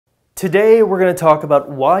Today, we're going to talk about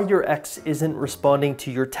why your ex isn't responding to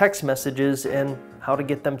your text messages and how to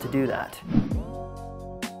get them to do that.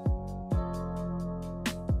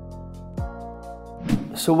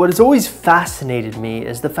 So what has always fascinated me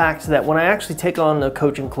is the fact that when I actually take on a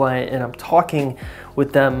coaching client and I'm talking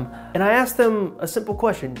with them and I ask them a simple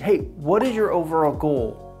question, hey, what is your overall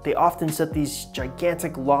goal? They often set these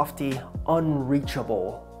gigantic, lofty,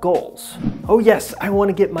 unreachable goals. Oh yes, I want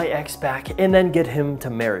to get my ex back and then get him to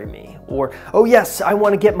marry me. Or, oh yes, I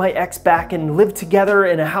want to get my ex back and live together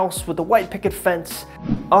in a house with a white picket fence.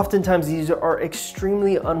 Oftentimes these are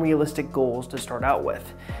extremely unrealistic goals to start out with.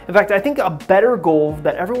 In fact, I think a better goal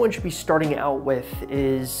that everyone should be starting out with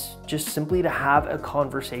is just simply to have a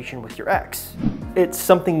conversation with your ex. It's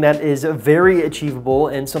something that is very achievable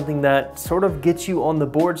and something that sort of gets you on the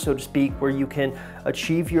board, so to speak, where you can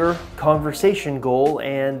achieve your conversation goal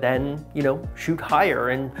and then, shoot higher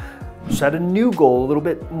and set a new goal, a little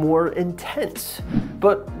bit more intense.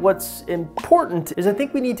 But what's important is I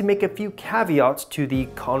think we need to make a few caveats to the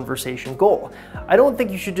conversation goal. I don't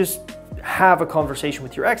think you should just have a conversation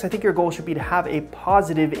with your ex. I think your goal should be to have a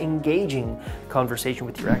positive, engaging conversation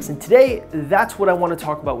with your ex. And today, that's what I want to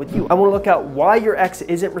talk about with you. I want to look at why your ex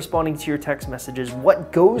isn't responding to your text messages,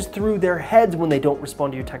 what goes through their heads when they don't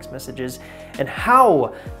respond to your text messages, and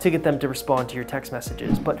how to get them to respond to your text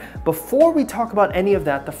messages. But before we talk about any of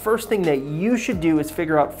that, the first thing that you should do is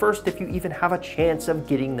figure out first if you even have a chance of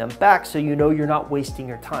getting them back, so you know you're not wasting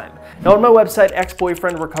your time. Now on my website,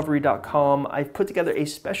 exboyfriendrecovery.com, I've put together a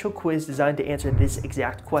special quiz designed to answer this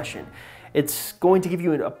exact question. It's going to give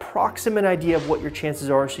you an approximate idea of what your chances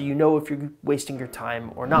are so you know if you're wasting your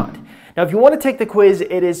time or not. Now, if you want to take the quiz,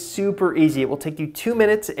 it is super easy. It will take you 2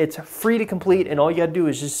 minutes. It's free to complete, and all you gotta do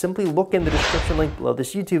is just simply look in the description link below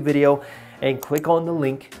this YouTube video and click on the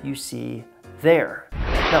link you see there.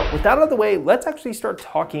 Now, with that out of the way, let's actually start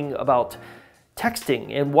talking about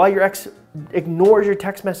texting and why your ex ignores your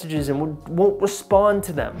text messages and won't respond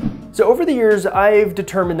to them. So over the years, I've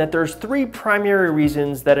determined that there's 3 primary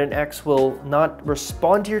reasons that an ex will not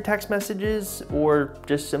respond to your text messages or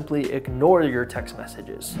just simply ignore your text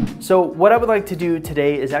messages. So what I would like to do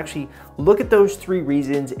today is actually look at those 3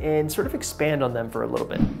 reasons and sort of expand on them for a little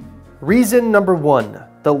bit. Reason number 1,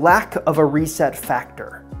 the lack of a reset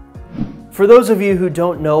factor. For those of you who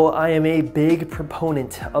don't know, I am a big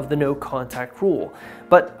proponent of the no contact rule,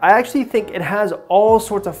 but I actually think it has all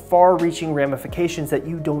sorts of far-reaching ramifications that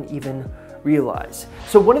you don't even realize.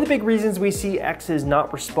 So one of the big reasons we see exes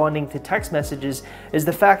not responding to text messages is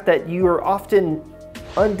the fact that you are often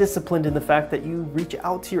undisciplined in the fact that you reach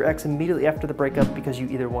out to your ex immediately after the breakup because you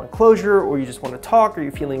either want closure or you just want to talk or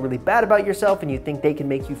you're feeling really bad about yourself and you think they can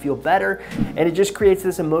make you feel better, and it just creates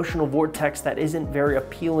this emotional vortex that isn't very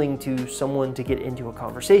appealing to someone to get into a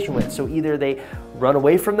conversation with. So either they run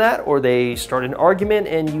away from that or they start an argument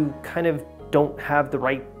and you kind of don't have the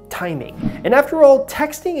right timing. And after all,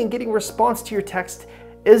 texting and getting response to your text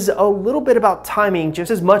is a little bit about timing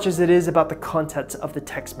just as much as it is about the contents of the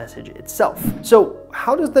text message itself. So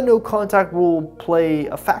how does the no contact rule play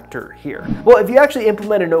a factor here? Well, if you actually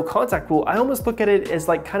implement a no contact rule, I almost look at it as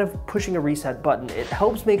like kind of pushing a reset button. It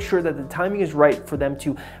helps make sure that the timing is right for them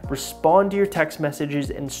to respond to your text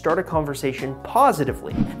messages and start a conversation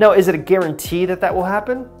positively. Now, is it a guarantee that that will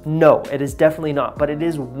happen? No, it is definitely not, but it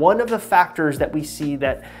is one of the factors that we see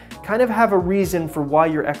that kind of have a reason for why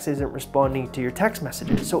your ex isn't responding to your text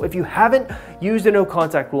messages. So if you haven't used a no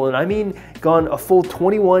contact rule, and I mean gone a full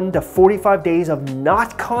 21 to 45 days of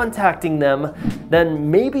not contacting them,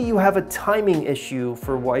 then maybe you have a timing issue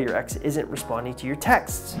for why your ex isn't responding to your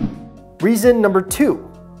texts. Reason number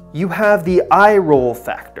 2, you have the eye roll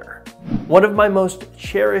factor. One of my most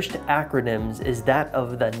cherished acronyms is that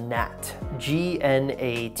of the GNAT,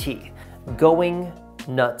 G-N-A-T, going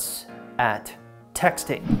nuts at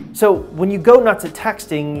texting. So when you go nuts at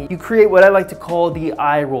texting, you create what I like to call the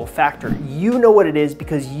eye roll factor. You know what it is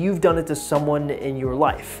because you've done it to someone in your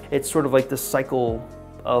life. It's sort of like the cycle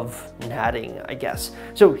of natting, I guess.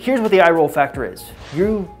 So here's what the eye roll factor is.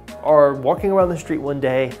 You are walking around the street one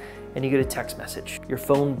day and you get a text message. Your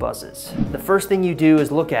phone buzzes. The first thing you do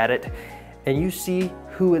is look at it and you see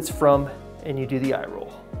who it's from and you do the eye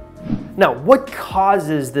roll. Now, what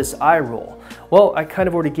causes this eye roll? Well, I kind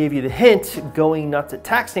of already gave you the hint, going nuts at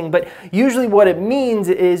texting, but usually what it means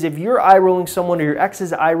is if you're eye rolling someone or your ex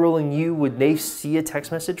is eye rolling you when they see a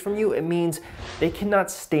text message from you, it means they cannot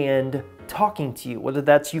stand talking to you, whether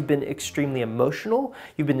that's you've been extremely emotional,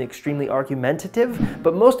 you've been extremely argumentative,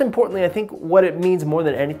 but most importantly, I think what it means more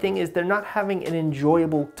than anything is they're not having an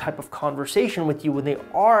enjoyable type of conversation with you when they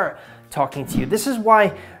are talking to you. This is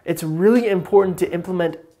why it's really important to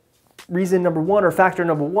implement reason number one, or factor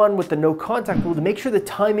number one with the no contact rule, to make sure the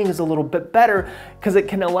timing is a little bit better, because it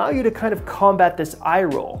can allow you to kind of combat this eye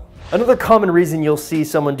roll. Another common reason you'll see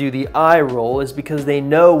someone do the eye roll is because they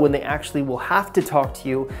know when they actually will have to talk to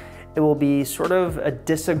you, it will be sort of a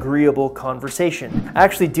disagreeable conversation. I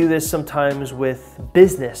actually do this sometimes with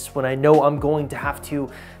business when I know I'm going to have to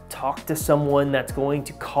talk to someone that's going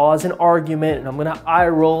to cause an argument, and I'm gonna eye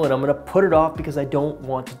roll and I'm gonna put it off because I don't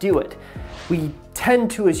want to do it. We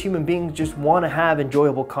tend to, as human beings, just want to have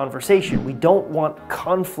enjoyable conversation. We don't want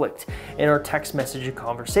conflict in our text message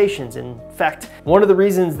conversations. In fact, one of the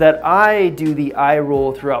reasons that I do the eye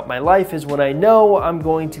roll throughout my life is when I know I'm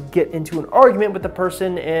going to get into an argument with the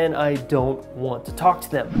person and I don't want to talk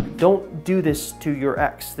to them. Don't do this to your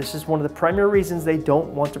ex. This is one of the primary reasons they don't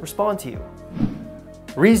want to respond to you.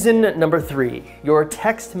 Reason number 3, your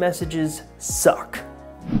text messages suck.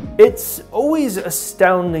 It's always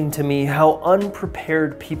astounding to me how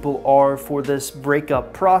unprepared people are for this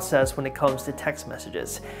breakup process when it comes to text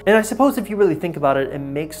messages. And I suppose if you really think about it, it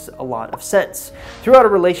makes a lot of sense. Throughout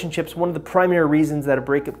our relationships, one of the primary reasons that a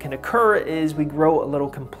breakup can occur is we grow a little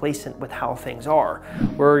complacent with how things are.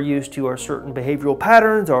 We're used to our certain behavioral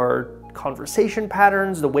patterns, our conversation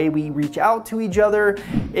patterns, the way we reach out to each other.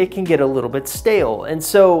 It can get a little bit stale. And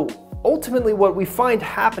so ultimately what we find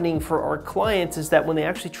happening for our clients is that when they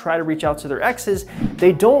actually try to reach out to their exes,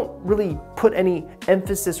 they don't really put any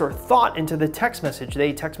emphasis or thought into the text message.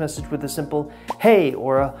 They text message with a simple hey,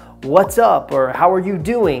 or a what's up, or how are you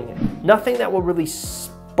doing? Nothing that will really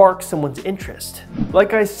spark someone's interest.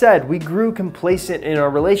 Like I said, we grew complacent in our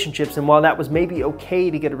relationships, and while that was maybe okay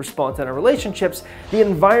to get a response in our relationships, the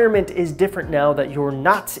environment is different now that you're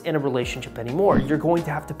not in a relationship anymore. You're going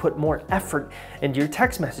to have to put more effort into your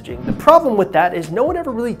text messaging. The problem with that is no one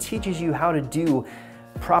ever really teaches you how to do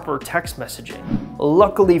proper text messaging.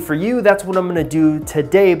 Luckily for you, that's what I'm gonna do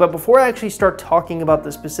today. But before I actually start talking about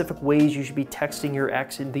the specific ways you should be texting your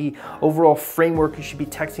ex and the overall framework you should be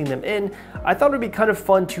texting them in, I thought it'd be kind of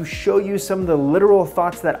fun to show you some of the literal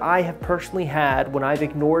thoughts that I have personally had when I've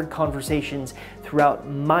ignored conversations throughout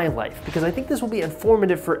my life, because I think this will be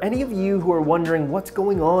informative for any of you who are wondering what's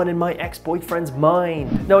going on in my ex-boyfriend's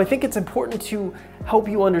mind. Now, I think it's important to help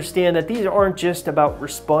you understand that these aren't just about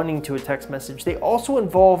responding to a text message. They also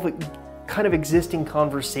involve kind of existing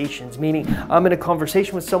conversations, meaning I'm in a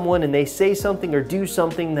conversation with someone and they say something or do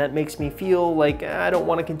something that makes me feel like I don't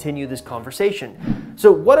want to continue this conversation.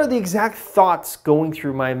 So what are the exact thoughts going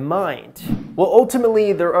through my mind? Well,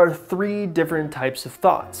 ultimately, there are 3 different types of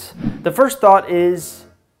thoughts. The first thought is,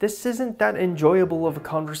 this isn't that enjoyable of a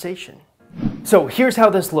conversation. So here's how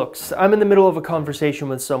this looks. I'm in the middle of a conversation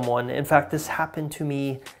with someone. In fact, this happened to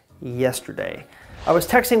me yesterday. I was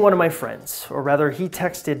texting one of my friends, or rather he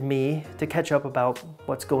texted me to catch up about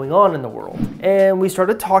what's going on in the world. And we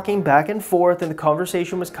started talking back and forth, and the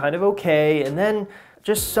conversation was kind of okay. And then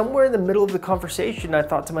just somewhere in the middle of the conversation, I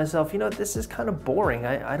thought to myself, you know, this is kind of boring.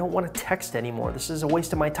 I don't want to text anymore. This is a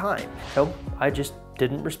waste of my time. So I just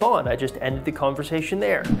didn't respond. I just ended the conversation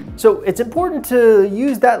there. So it's important to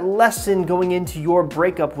use that lesson going into your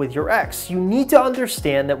breakup with your ex. You need to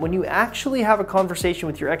understand that when you actually have a conversation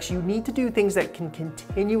with your ex, you need to do things that can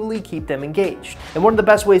continually keep them engaged. And one of the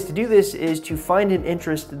best ways to do this is to find an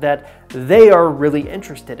interest that they are really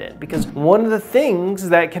interested in. Because one of the things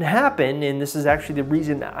that can happen, and this is actually the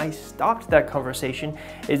reason that I stopped that conversation,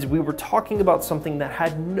 is we were talking about something that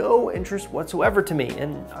had no interest whatsoever to me,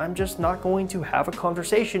 and I'm just not going to have a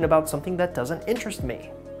conversation about something that doesn't interest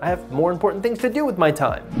me. I have more important things to do with my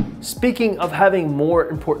time. Speaking of having more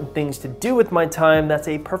important things to do with my time, that's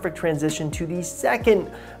a perfect transition to the second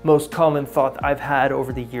most common thought I've had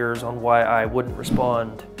over the years on why I wouldn't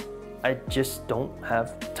respond. I just don't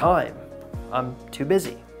have time. I'm too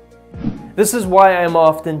busy. This is why I'm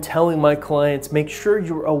often telling my clients, make sure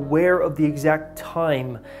you're aware of the exact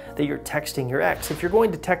time that you're texting your ex. If you're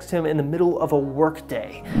going to text him in the middle of a work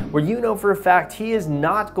day, where you know for a fact he is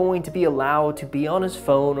not going to be allowed to be on his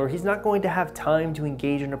phone, or he's not going to have time to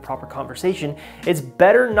engage in a proper conversation, it's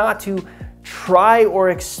better not to try or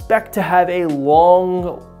expect to have a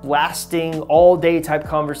long-lasting, all-day type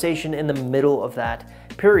conversation in the middle of that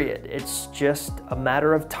period. It's just a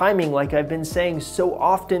matter of timing, like I've been saying so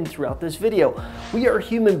often throughout this video. We are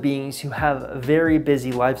human beings who have very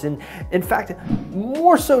busy lives, and in fact,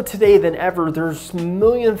 more so today than ever, there's a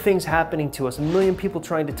million things happening to us, a million people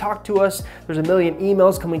trying to talk to us, there's a million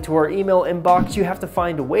emails coming to our email inbox. You have to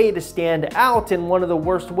find a way to stand out, and one of the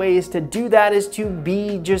worst ways to do that is to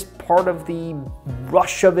be just part of the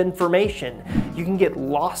rush of information. You can get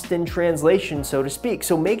lost in translation, so to speak.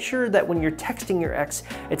 So make sure that when you're texting your ex,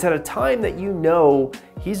 it's at a time that you know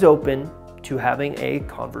he's open, to having a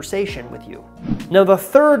conversation with you. Now, the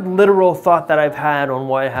third literal thought that I've had on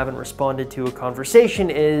why I haven't responded to a conversation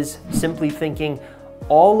is simply thinking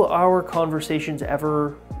all our conversations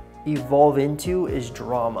ever evolve into is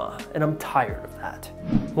drama, and I'm tired of that.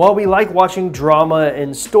 While we like watching drama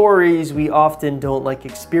in stories, we often don't like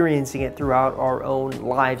experiencing it throughout our own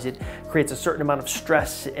lives. It creates a certain amount of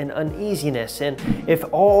stress and uneasiness, and if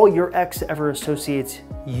all your ex ever associates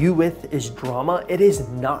you with is drama, it is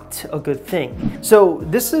not a good thing. So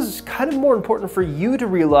this is kind of more important for you to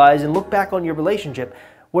realize and look back on your relationship.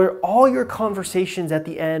 Were all your conversations at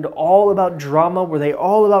the end all about drama? Were they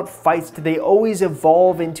all about fights? Did they always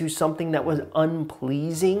evolve into something that was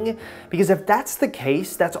unpleasing? Because if that's the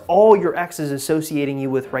case, that's all your ex is associating you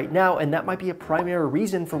with right now, and that might be a primary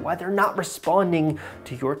reason for why they're not responding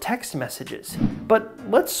to your text messages. But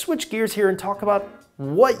let's switch gears here and talk about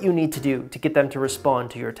what you need to do to get them to respond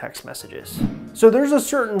to your text messages. So there's a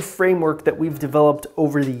certain framework that we've developed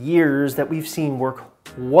over the years that we've seen work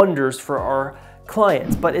wonders for our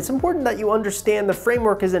clients, but it's important that you understand the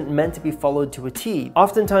framework isn't meant to be followed to a T.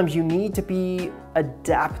 Oftentimes you need to be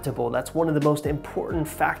adaptable. That's one of the most important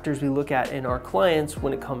factors we look at in our clients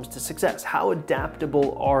when it comes to success. How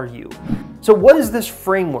adaptable are you? So what is this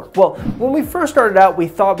framework? Well, when we first started out, we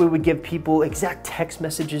thought we would give people exact text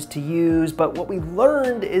messages to use, but what we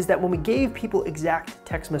learned is that when we gave people exact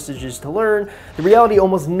text messages to learn, the reality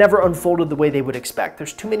almost never unfolded the way they would expect.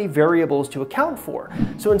 There's too many variables to account for.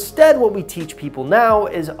 So instead, what we teach people now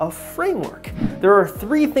is a framework. There are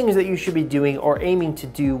 3 things that you should be doing or aiming to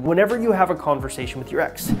do whenever you have a conversation with your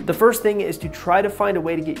ex. The first thing is to try to find a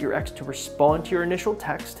way to get your ex to respond to your initial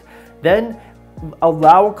text, then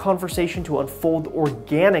allow a conversation to unfold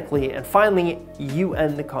organically, and finally, you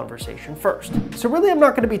end the conversation first. So really, I'm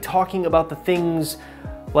not going to be talking about the things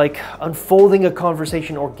like unfolding a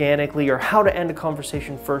conversation organically or how to end a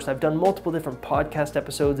conversation first. I've done multiple different podcast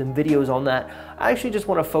episodes and videos on that. I actually just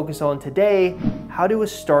want to focus on today how to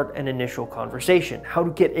start an initial conversation, how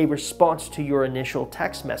to get a response to your initial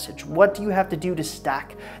text message. What do you have to do to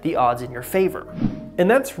stack the odds in your favor? And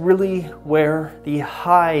that's really where the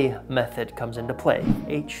HI method comes into play,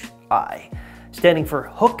 H-I, standing for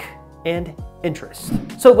hook and interest.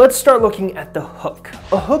 So let's start looking at the hook.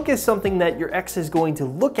 A hook is something that your ex is going to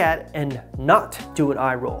look at and not do an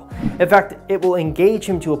eye roll. In fact, it will engage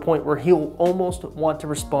him to a point where he'll almost want to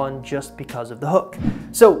respond just because of the hook.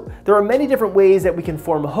 So there are many different ways that we can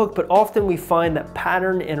form a hook, but often we find that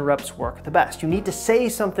pattern interrupts work the best. You need to say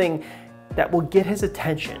something that will get his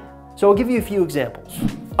attention. So I'll give you a few examples.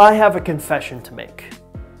 I have a confession to make.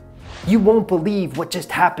 You won't believe what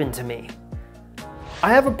just happened to me.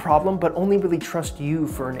 I have a problem, but only really trust you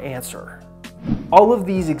for an answer. All of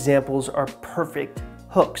these examples are perfect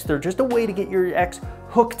hooks. They're just a way to get your ex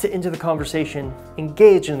hooked into the conversation,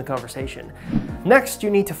 engaged in the conversation. Next, you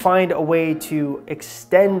need to find a way to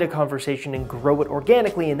extend a conversation and grow it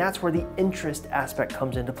organically, and that's where the interest aspect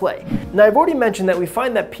comes into play. Now, I've already mentioned that we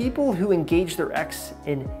find that people who engage their ex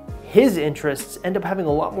in his interests end up having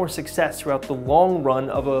a lot more success throughout the long run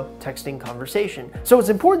of a texting conversation. So it's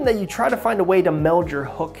important that you try to find a way to meld your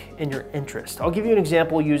hook and your interest. I'll give you an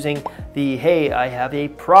example using the, hey, I have a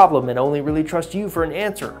problem and only really trust you for an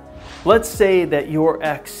answer. Let's say that your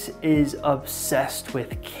ex is obsessed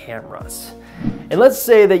with cameras. And let's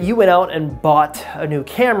say that you went out and bought a new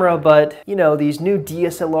camera, but you know, these new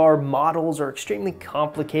DSLR models are extremely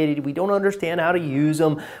complicated. We don't understand how to use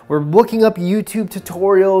them. We're looking up YouTube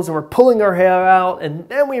tutorials and we're pulling our hair out, and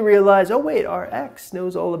then we realize, oh wait, our ex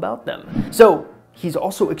knows all about them. So he's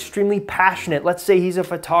also extremely passionate. Let's say he's a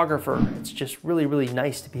photographer. It's just really, really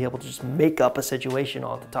nice to be able to just make up a situation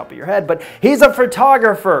off the top of your head, but he's a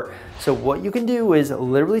photographer. So what you can do is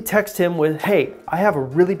literally text him with, hey, I have a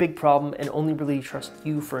really big problem and only really trust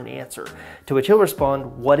you for an answer. To which he'll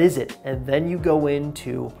respond, what is it? And then you go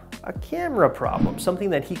into a camera problem,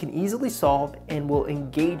 something that he can easily solve and will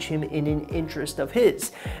engage him in an interest of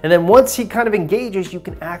his. And then once he kind of engages, you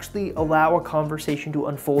can actually allow a conversation to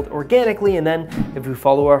unfold organically. And then if we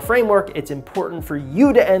follow our framework, it's important for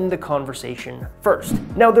you to end the conversation first.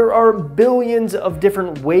 Now, there are billions of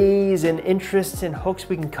different ways and interests and hooks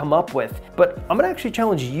we can come up with, but I'm gonna actually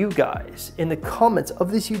challenge you guys in the comments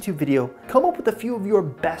of this YouTube video, come up with a few of your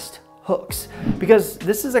best hooks, because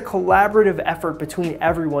this is a collaborative effort between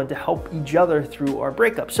everyone to help each other through our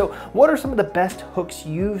breakup. So what are some of the best hooks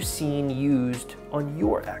you've seen used on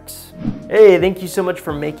your ex? Hey, thank you so much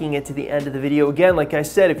for making it to the end of the video. Again, like I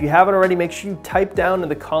said, if you haven't already, make sure you type down in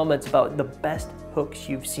the comments about the best hooks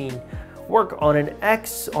you've seen work on an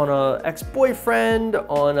ex, on an ex-boyfriend,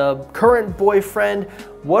 on a current boyfriend.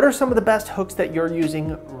 What are some of the best hooks that you're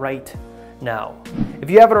using right now? If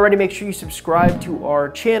you haven't already, make sure you subscribe to our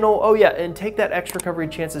channel. Oh yeah, and take that X Recovery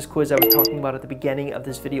Chances quiz I was talking about at the beginning of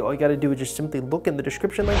this video. All you gotta do is just simply look in the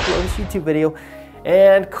description link below this YouTube video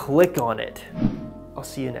and click on it. I'll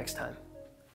see you next time.